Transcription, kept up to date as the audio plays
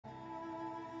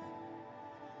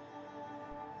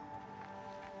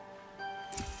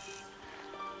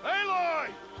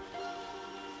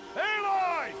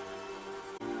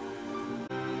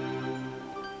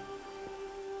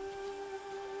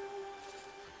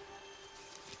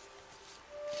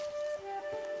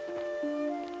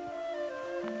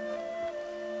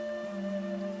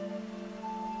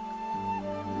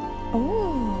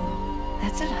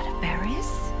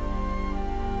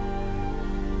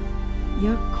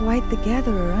quite the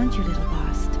gatherer, aren't you, little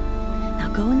Bast?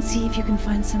 Now go and see if you can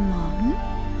find some more, hmm?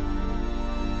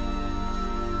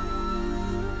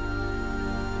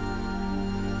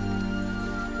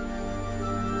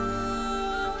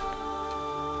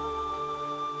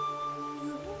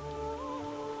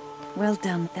 Well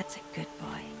done, that's a good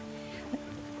boy.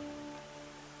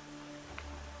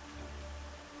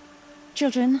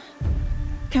 Children,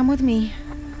 come with me.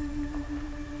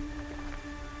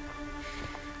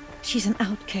 She's an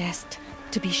outcast,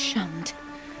 to be shunned.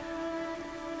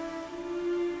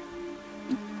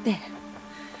 There.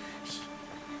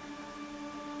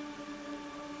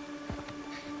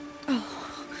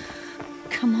 Oh,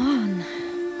 come on.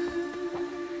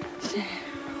 There.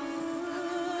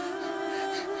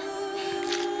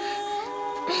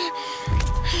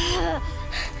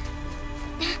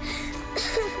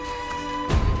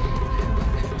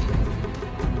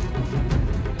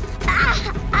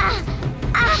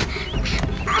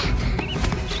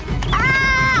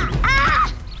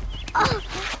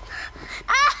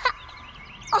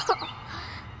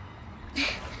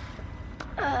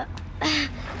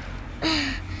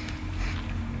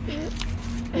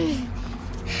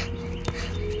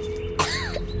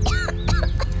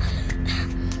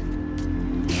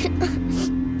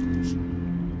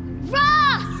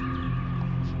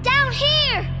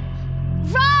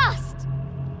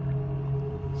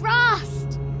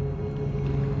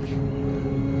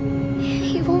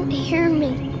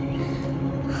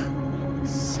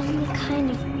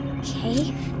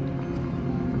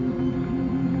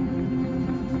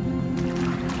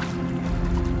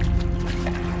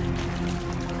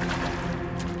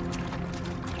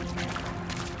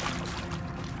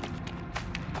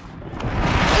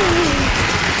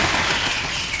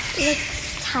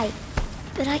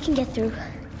 But I can get through.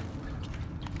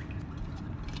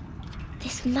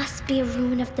 This must be a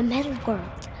ruin of the metal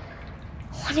world.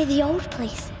 One of the old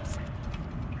places.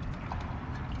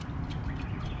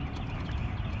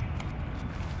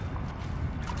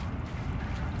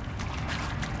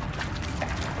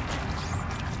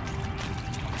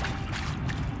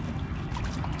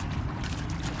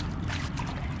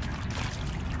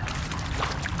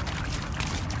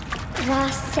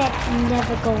 Ross said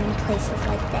never go in places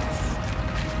like this.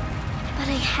 But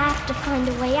I have to find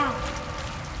a way out.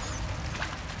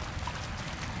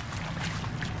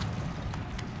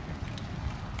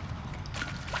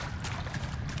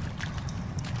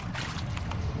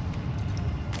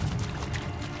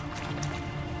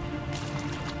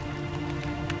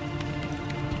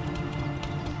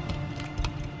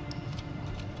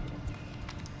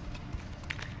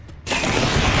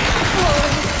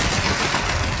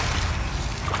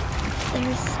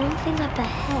 There's something up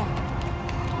ahead.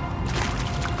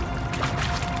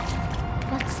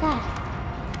 What's that?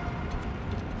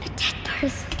 A dead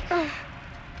person. Oh.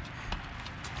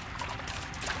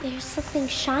 There's something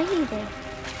shiny there.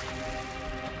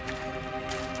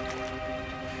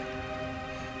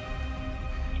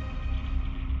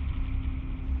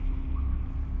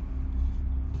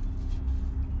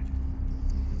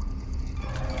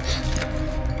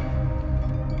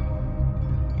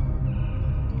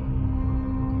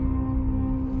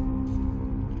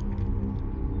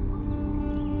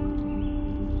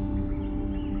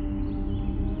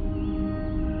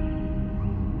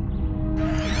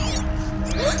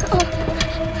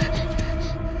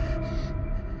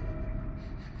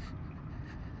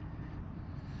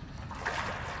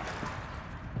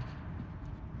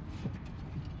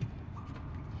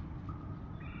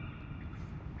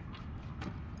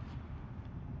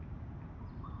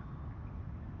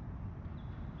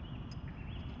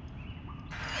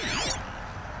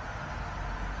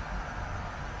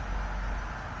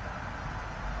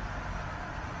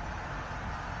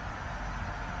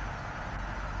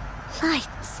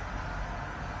 Lights.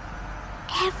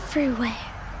 Everywhere.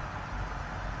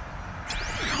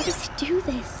 How does it do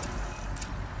this?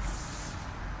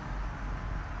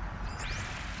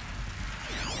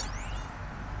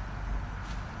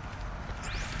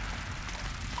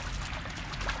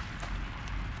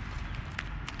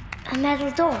 A metal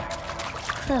door.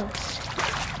 Closed.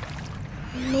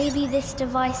 Maybe this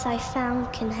device I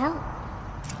found can help.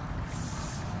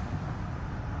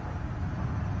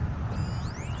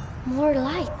 More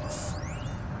lights.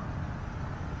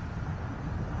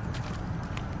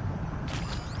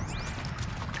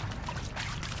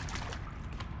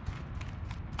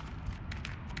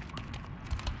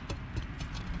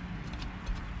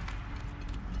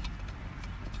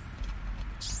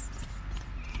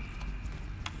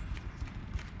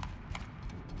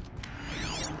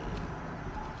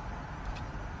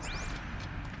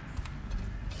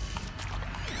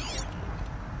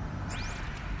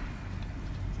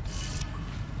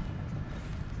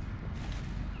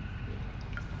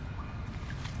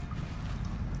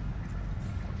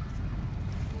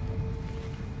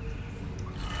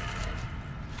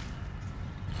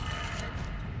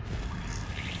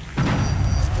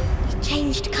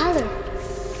 changed color.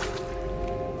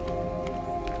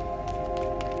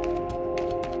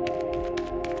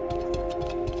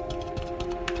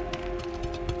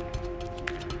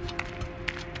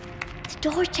 The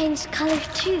door changed color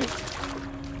too.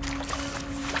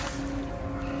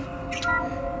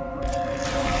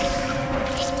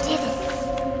 It did it.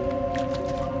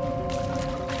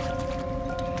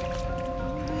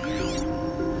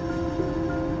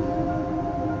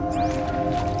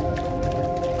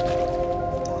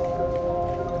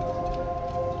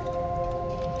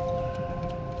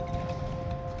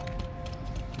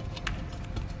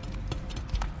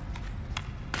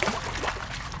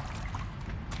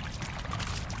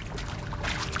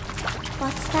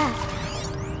 What's that?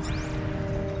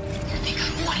 You think I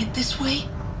want it this way?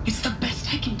 It's the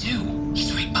best I can do.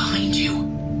 He's right behind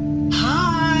you.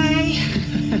 Hi!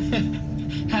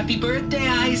 Happy birthday,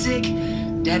 Isaac.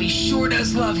 Daddy sure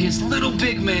does love his little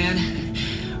big man.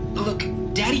 Look,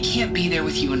 Daddy can't be there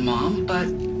with you and Mom, but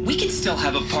we can still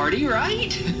have a party,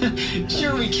 right?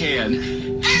 Sure we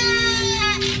can.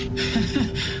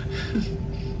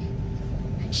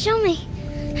 Show me.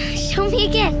 Show me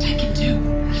again. I can do.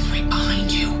 He's right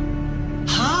behind you.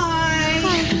 Hi!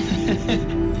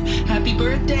 Happy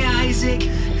birthday, Isaac.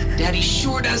 Daddy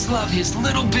sure does love his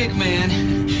little big man.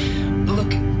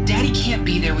 Look, Daddy can't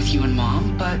be there with you and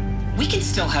Mom, but we can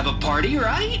still have a party,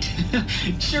 right?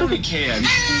 Sure we can.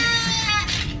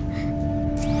 Happy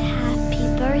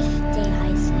birthday,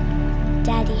 Isaac.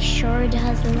 Daddy sure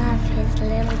does love his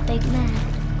little big man.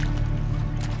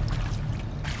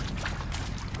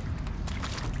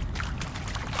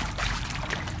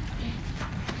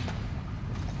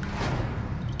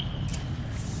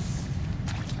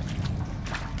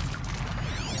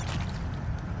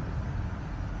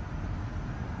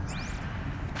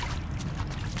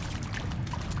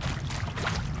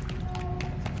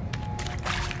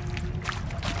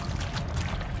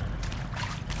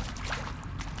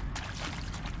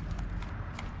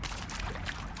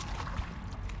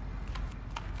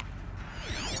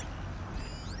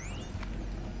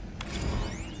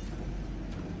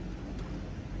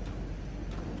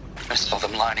 I saw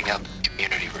them lining up in the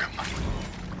community room.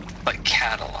 Like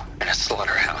cattle in a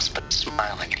slaughterhouse, but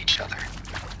smiling at each other.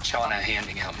 Shauna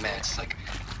handing out meds, like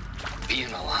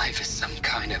being alive is some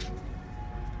kind of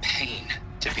pain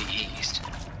to be eased.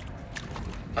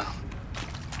 Well,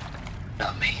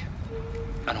 not me.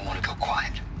 I don't want to go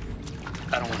quiet.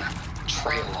 I don't want to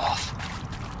trail off.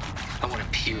 I want a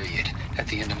period at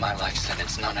the end of my life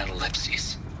sentence, not an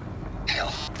ellipses.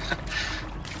 Hell,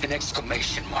 an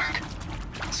exclamation mark.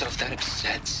 So if that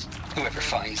upsets whoever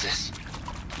finds this,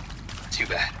 too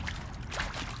bad.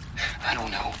 I don't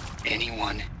know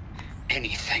anyone,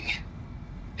 anything,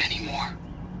 anymore.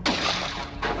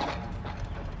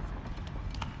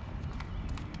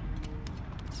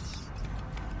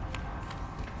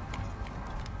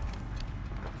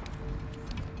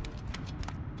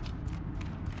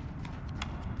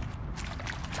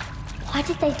 Why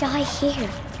did they die here?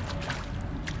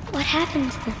 What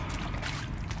happened to them?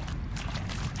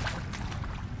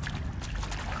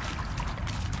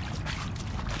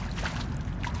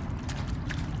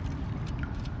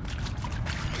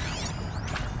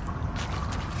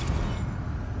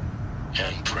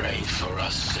 And pray for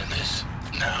us sinners,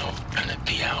 now and at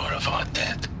the hour of our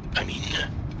death.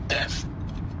 Death.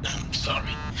 I'm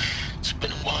sorry. It's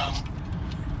been a while.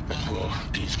 And well,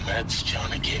 these meds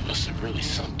Johnny gave us are really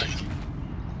something.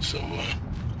 So,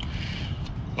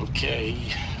 okay,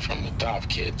 from the top,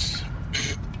 kids.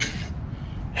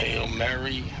 Hail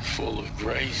Mary, full of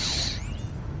grace.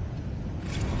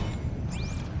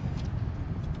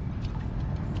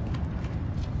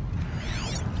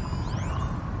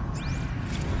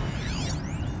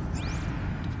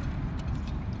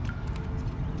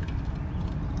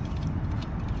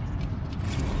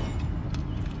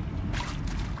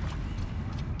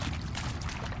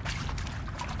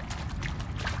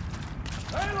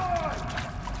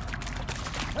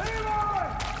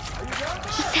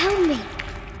 He found me.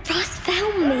 Ross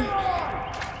found me.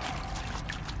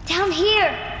 Down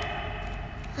here.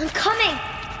 I'm coming.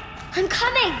 I'm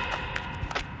coming.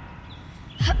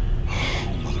 Oh,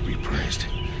 Mother be praised.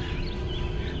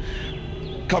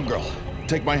 Come, girl.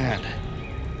 Take my hand.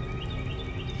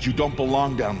 You don't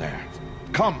belong down there.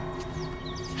 Come.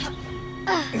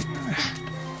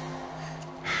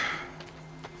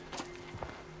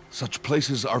 Such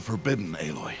places are forbidden,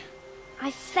 Aloy. I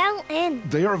fell in.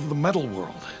 They are of the metal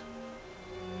world.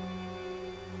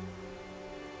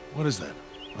 What is that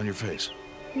on your face?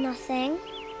 Nothing.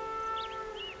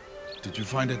 Did you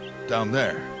find it down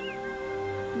there?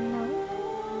 No.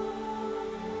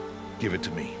 Give it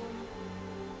to me.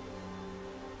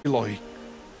 Aloy,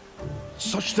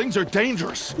 such things are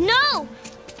dangerous. No!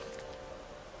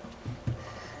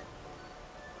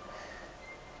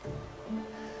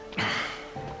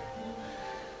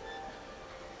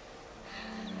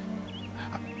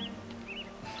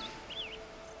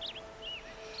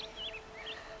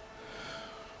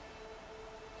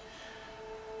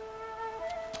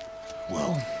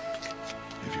 Well,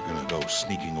 if you're gonna go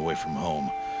sneaking away from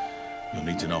home, you'll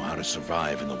need to know how to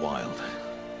survive in the wild.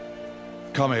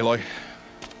 Come, Aloy.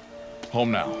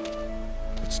 Home now.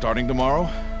 But starting tomorrow,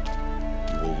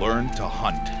 you will learn to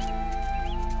hunt.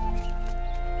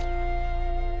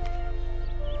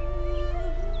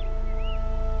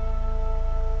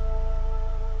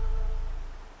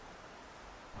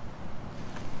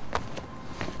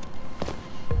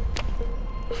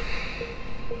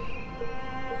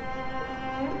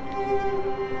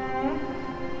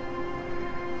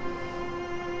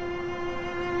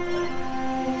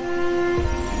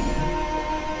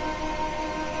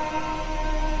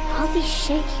 All these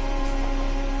shapes.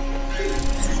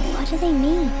 What do they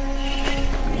mean?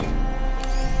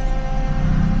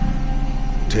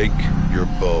 Take your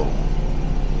bow.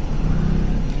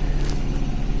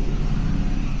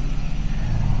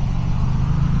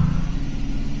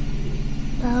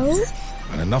 Bow?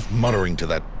 And enough muttering to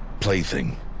that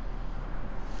plaything.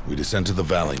 We descend to the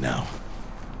valley now.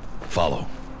 Follow.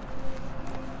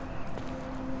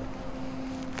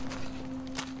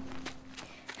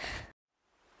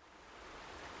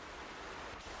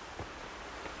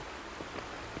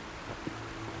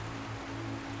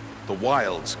 The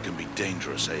wilds can be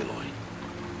dangerous, Aloy.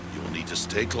 You will need to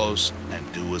stay close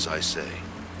and do as I say.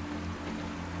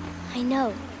 I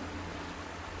know.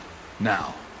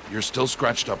 Now, you're still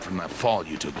scratched up from that fall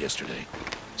you took yesterday.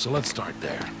 So let's start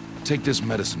there. Take this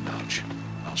medicine pouch.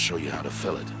 I'll show you how to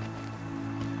fill it.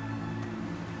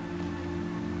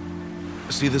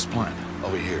 See this plant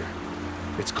over here?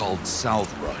 It's called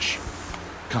salverush.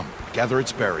 Come, gather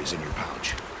its berries in your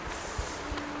pouch.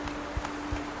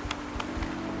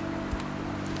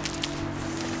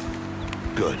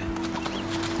 Good.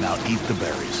 Now eat the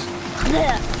berries.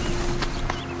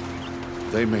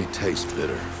 They may taste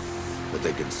bitter, but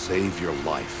they can save your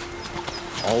life.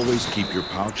 Always keep your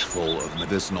pouch full of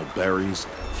medicinal berries,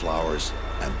 flowers,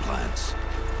 and plants.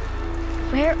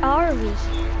 Where are we?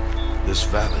 This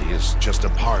valley is just a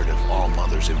part of All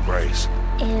Mother's embrace.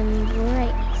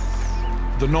 Embrace.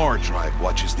 The Nora tribe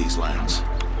watches these lands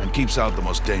and keeps out the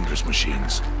most dangerous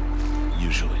machines.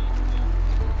 Usually.